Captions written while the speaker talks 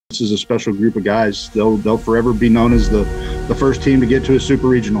This is a special group of guys. They'll forever be known as the first team to get to a super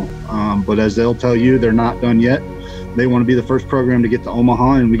regional. But as they'll tell you, they're not done yet. They want to be the first program to get to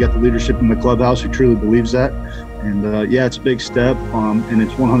Omaha, and we got the leadership in the clubhouse who truly believes that. And yeah, it's a big step, and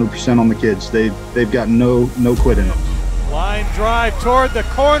it's 100% on the kids. They've got no quit in them. Line drive toward the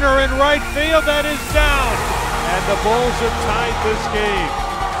corner in right field. That is down, and the Bulls have tied this game.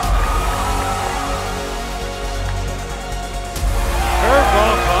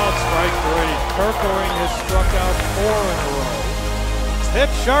 Curveball foul, strike three. Kirkering has struck out 4 in a row.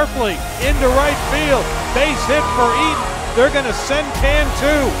 Hit sharply into right field. Base hit for Eaton. They're going to send can 2.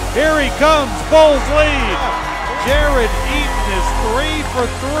 Here he comes. Bulls lead. Jared Eaton is 3 for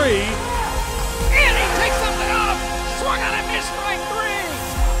 3. And he takes something off. Swung on a miss, strike 3.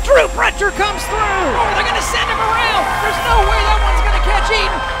 Drew Bretcher comes through. Oh, they're going to send him around. There's no way that one's going to catch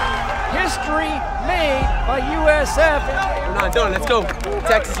Eaton. History made by USF. We're not done. Let's go.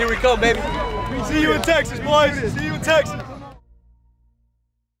 Texas, here we come, baby. See you in Texas, boys. See you in Texas.